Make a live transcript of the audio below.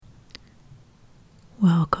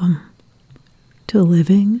Welcome to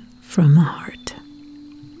Living from the Heart.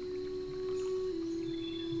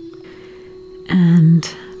 And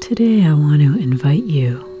today I want to invite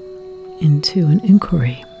you into an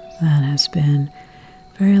inquiry that has been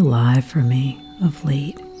very alive for me of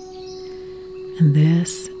late. And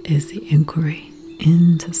this is the inquiry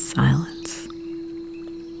into silence.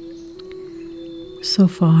 So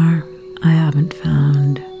far, I haven't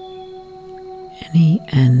found any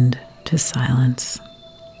end to silence.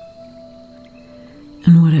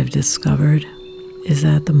 And what I've discovered is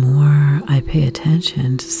that the more I pay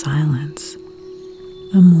attention to silence,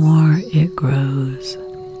 the more it grows.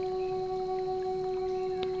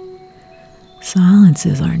 Silence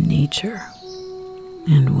is our nature,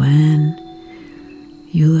 and when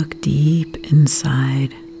you look deep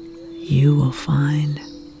inside, you will find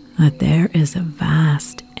that there is a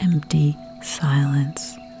vast, empty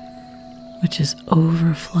silence which is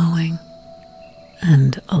overflowing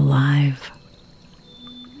and alive.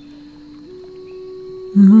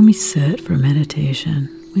 And when we sit for meditation,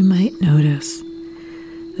 we might notice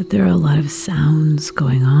that there are a lot of sounds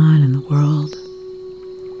going on in the world.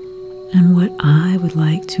 And what I would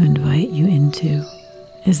like to invite you into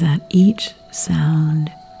is that each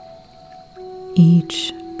sound,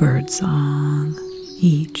 each birdsong,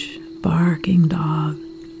 each barking dog,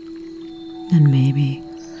 and maybe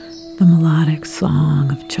the melodic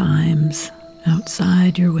song of chimes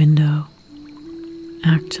outside your window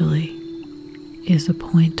actually is a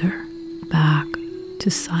pointer back to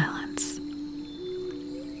silence,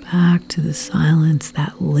 back to the silence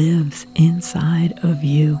that lives inside of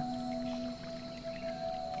you.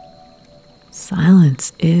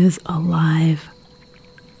 Silence is alive,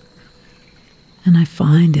 and I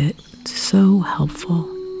find it so helpful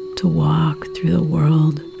to walk through the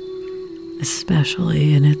world,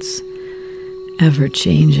 especially in its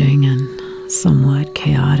ever-changing and somewhat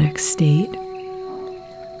chaotic state,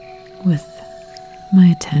 with my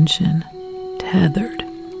attention tethered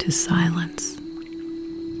to silence.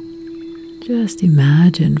 Just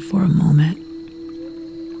imagine for a moment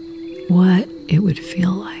what it would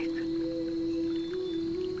feel like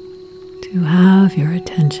to have your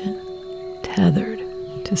attention tethered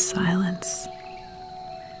to silence.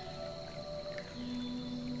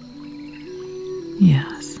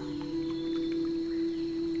 Yes,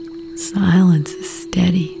 silence is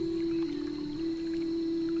steady.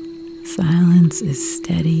 Silence is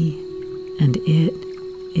steady, and it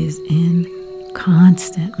is in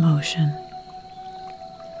constant motion.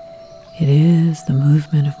 It is the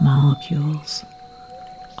movement of molecules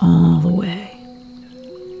all the way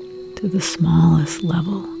to the smallest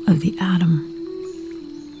level of the atom.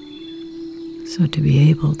 So to be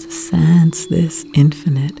able to sense this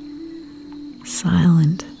infinite,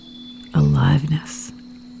 silent aliveness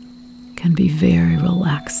can be very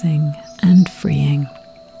relaxing and freeing.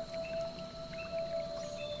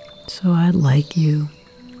 So I'd like you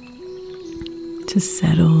to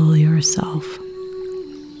settle yourself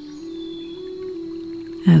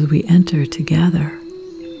as we enter together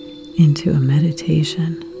into a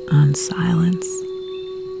meditation on silence.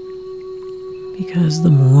 Because the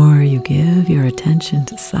more you give your attention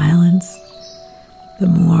to silence, the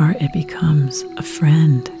more it becomes a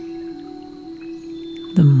friend.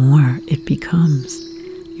 The more it becomes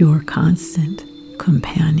your constant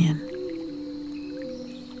companion.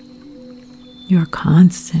 Your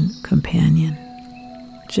constant companion,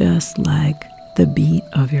 just like the beat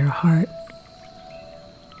of your heart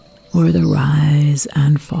or the rise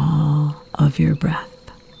and fall of your breath.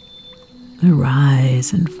 The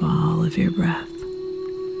rise and fall of your breath.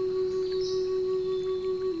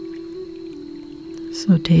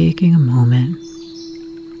 So taking a moment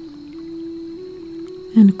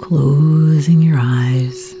and closing your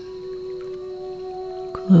eyes,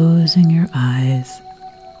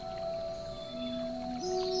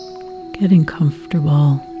 getting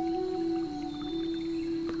comfortable,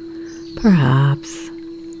 perhaps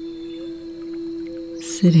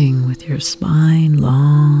sitting with your spine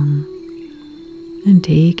long and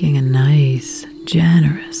taking a nice,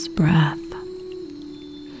 generous breath.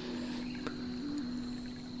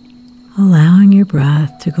 Allowing your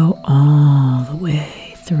breath to go all the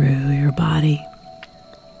way through your body.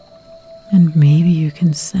 And maybe you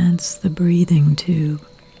can sense the breathing tube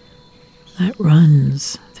that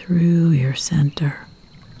runs through your center.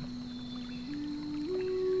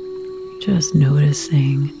 Just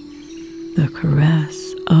noticing the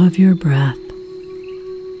caress of your breath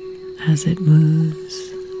as it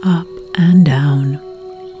moves up and down,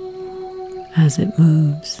 as it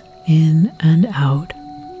moves in and out.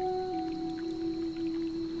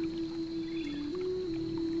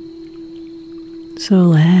 So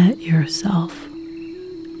let yourself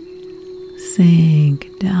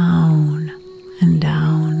sink down and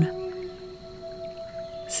down.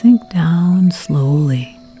 Sink down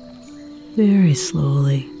slowly, very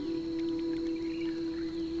slowly,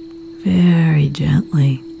 very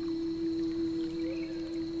gently.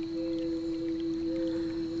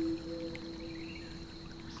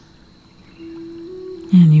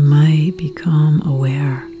 And you might become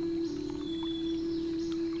aware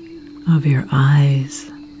of your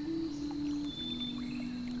eyes,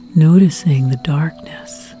 noticing the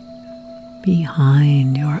darkness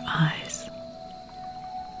behind your eyes,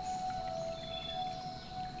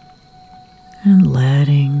 and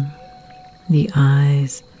letting the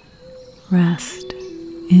eyes rest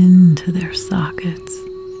into their sockets,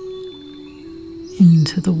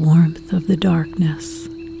 into the warmth of the darkness,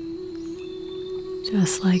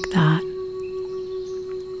 just like that.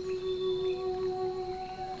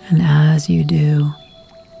 And as you do,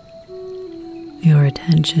 your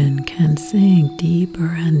attention can sink deeper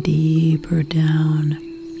and deeper down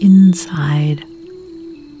inside.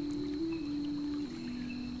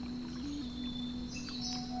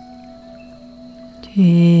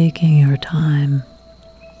 Taking your time.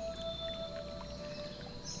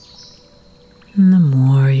 And the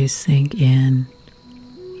more you sink in,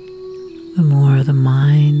 the more the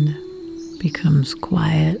mind becomes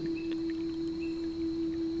quiet.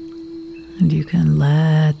 And you can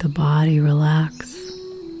let the body relax,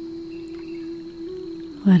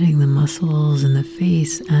 letting the muscles in the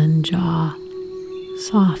face and jaw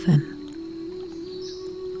soften,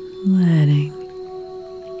 letting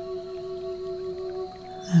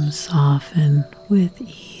them soften with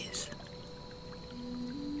ease.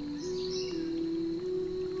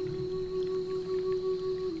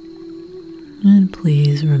 And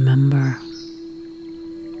please remember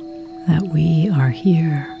that we are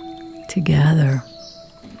here together,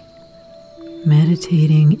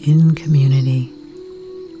 meditating in community,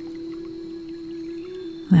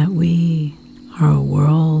 that we are a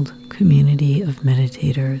world community of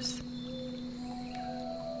meditators,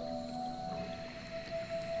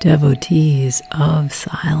 devotees of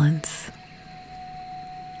silence,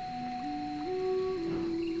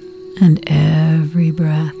 and every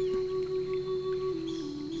breath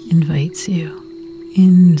invites you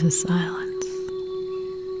into silence.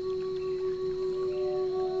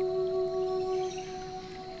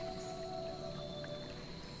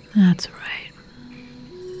 That's right.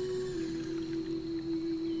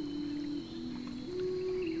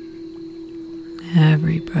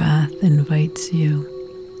 Every breath invites you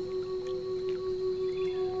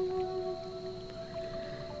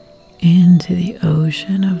into the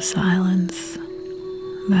ocean of silence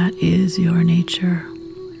that is your nature.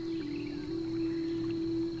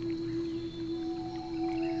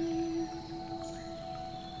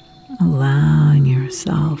 Allowing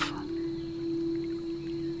yourself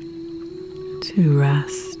to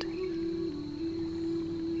rest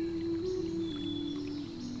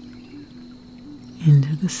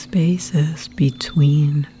into the spaces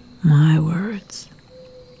between my words.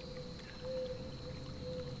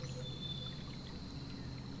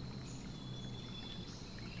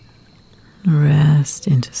 Rest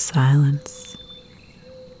into silence.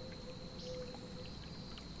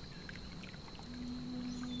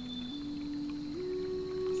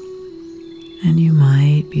 And you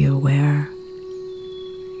might be aware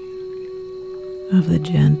of the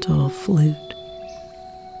gentle flute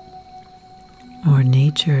or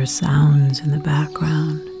nature sounds in the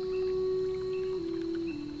background.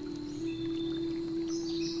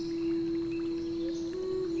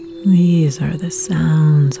 These are the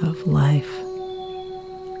sounds of life,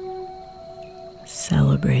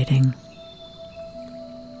 celebrating.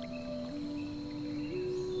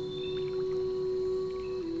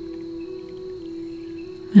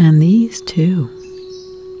 And these too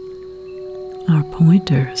are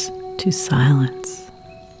pointers to silence.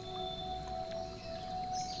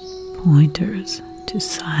 Pointers to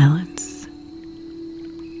silence.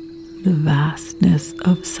 The vastness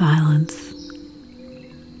of silence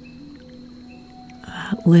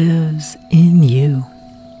that lives in you.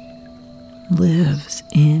 Lives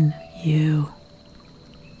in you.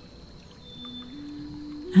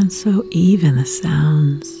 And so even the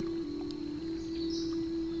sounds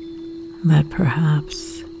that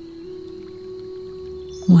perhaps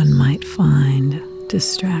one might find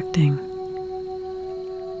distracting,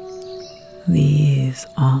 these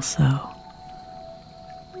also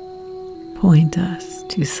point us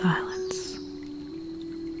to silence.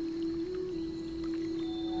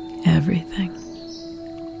 Everything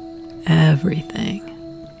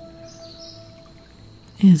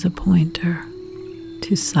is a pointer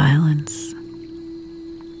to silence.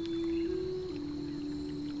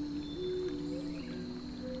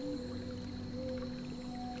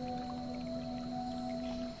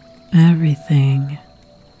 Everything,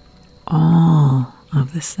 all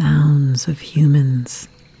of the sounds of humans,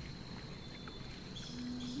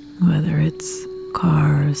 whether it's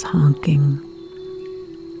cars honking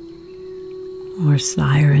or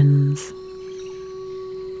sirens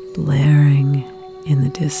blaring in the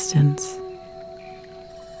distance,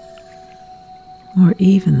 or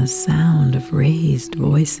even the sound of raised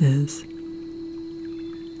voices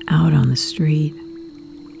out on the street.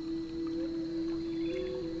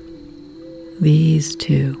 These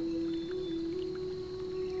two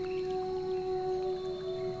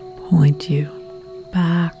point you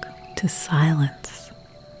back to silence.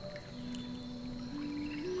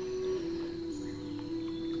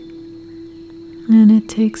 And it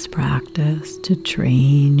takes practice to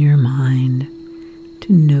train your mind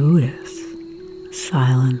to notice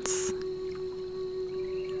silence,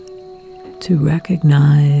 to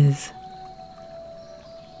recognize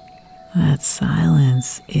that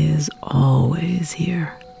silence is always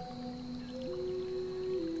here,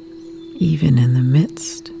 even in the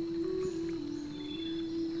midst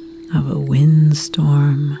of a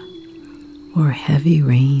windstorm or heavy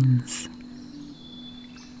rains,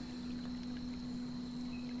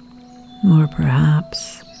 or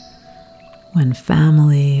perhaps when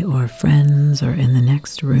family or friends are in the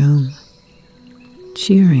next room,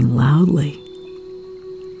 cheering loudly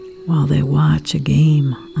while they watch a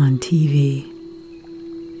game on TV.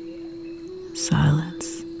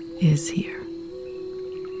 Silence is here.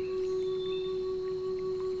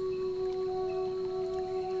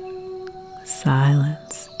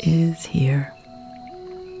 Silence is here.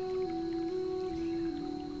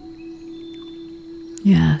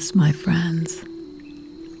 Yes, my friends,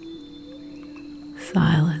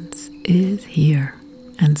 silence is here,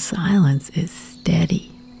 and silence is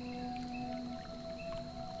steady.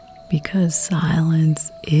 Because silence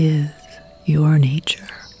is your nature.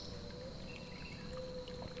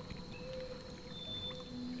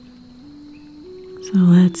 So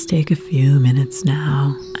let's take a few minutes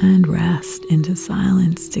now and rest into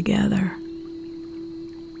silence together.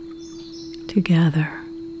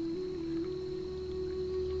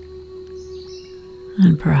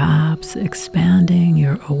 And perhaps expanding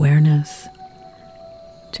your awareness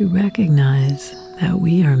to recognize that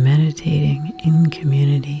we are meditating in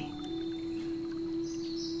community,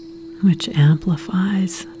 which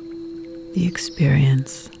amplifies the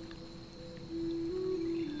experience.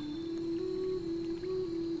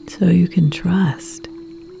 So you can trust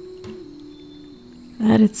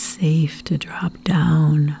that it's safe to drop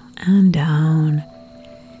down and down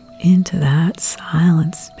into that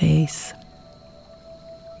silent space.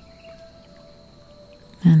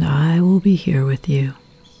 And I will be here with you,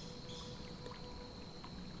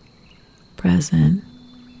 present,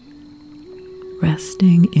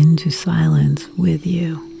 resting into silence with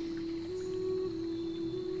you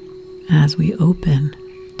as we open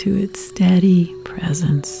to its steady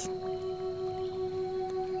presence.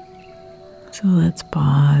 So let's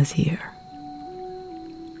pause here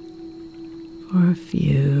for a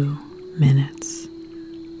few minutes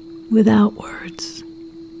without words,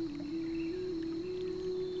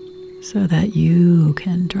 so that you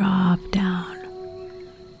can drop down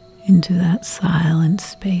into that silent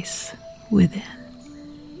space within.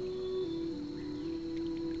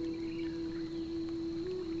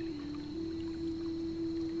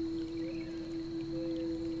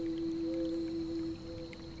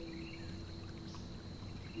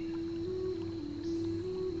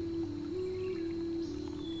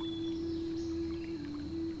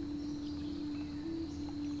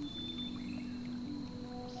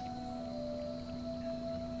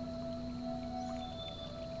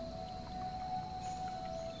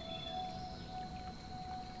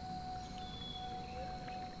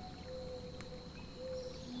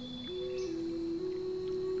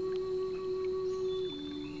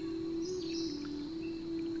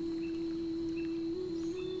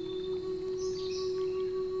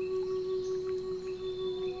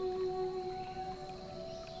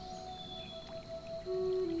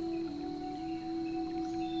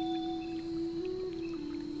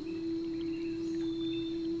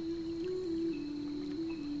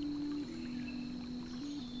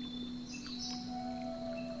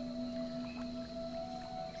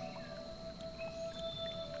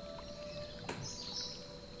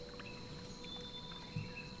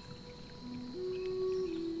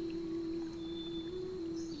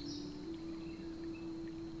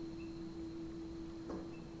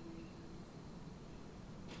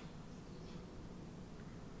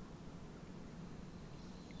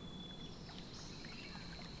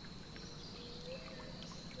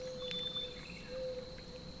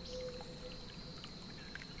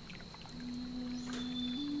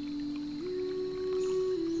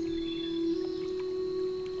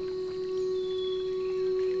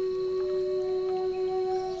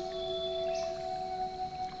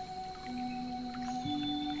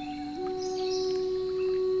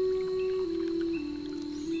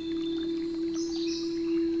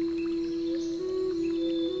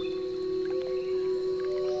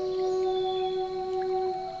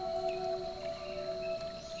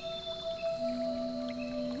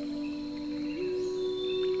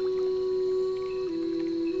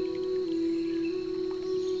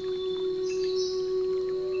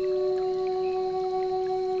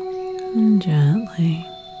 And gently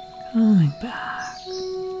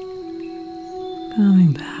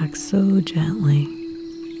coming back so gently.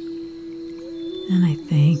 And I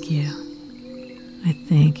thank you. I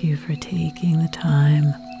thank you for taking the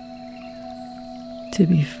time to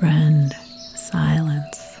befriend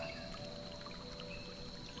silence.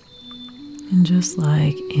 And just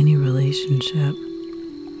like any relationship,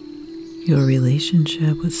 your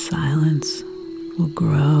relationship with silence will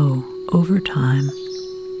grow over time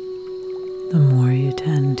the more you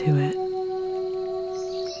tend to it.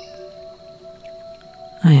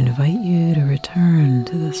 I invite you to return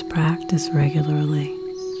to this practice regularly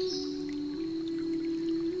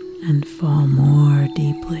and fall more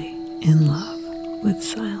deeply in love with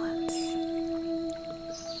silence.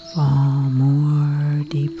 Fall more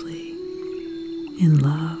deeply in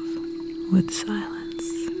love with silence.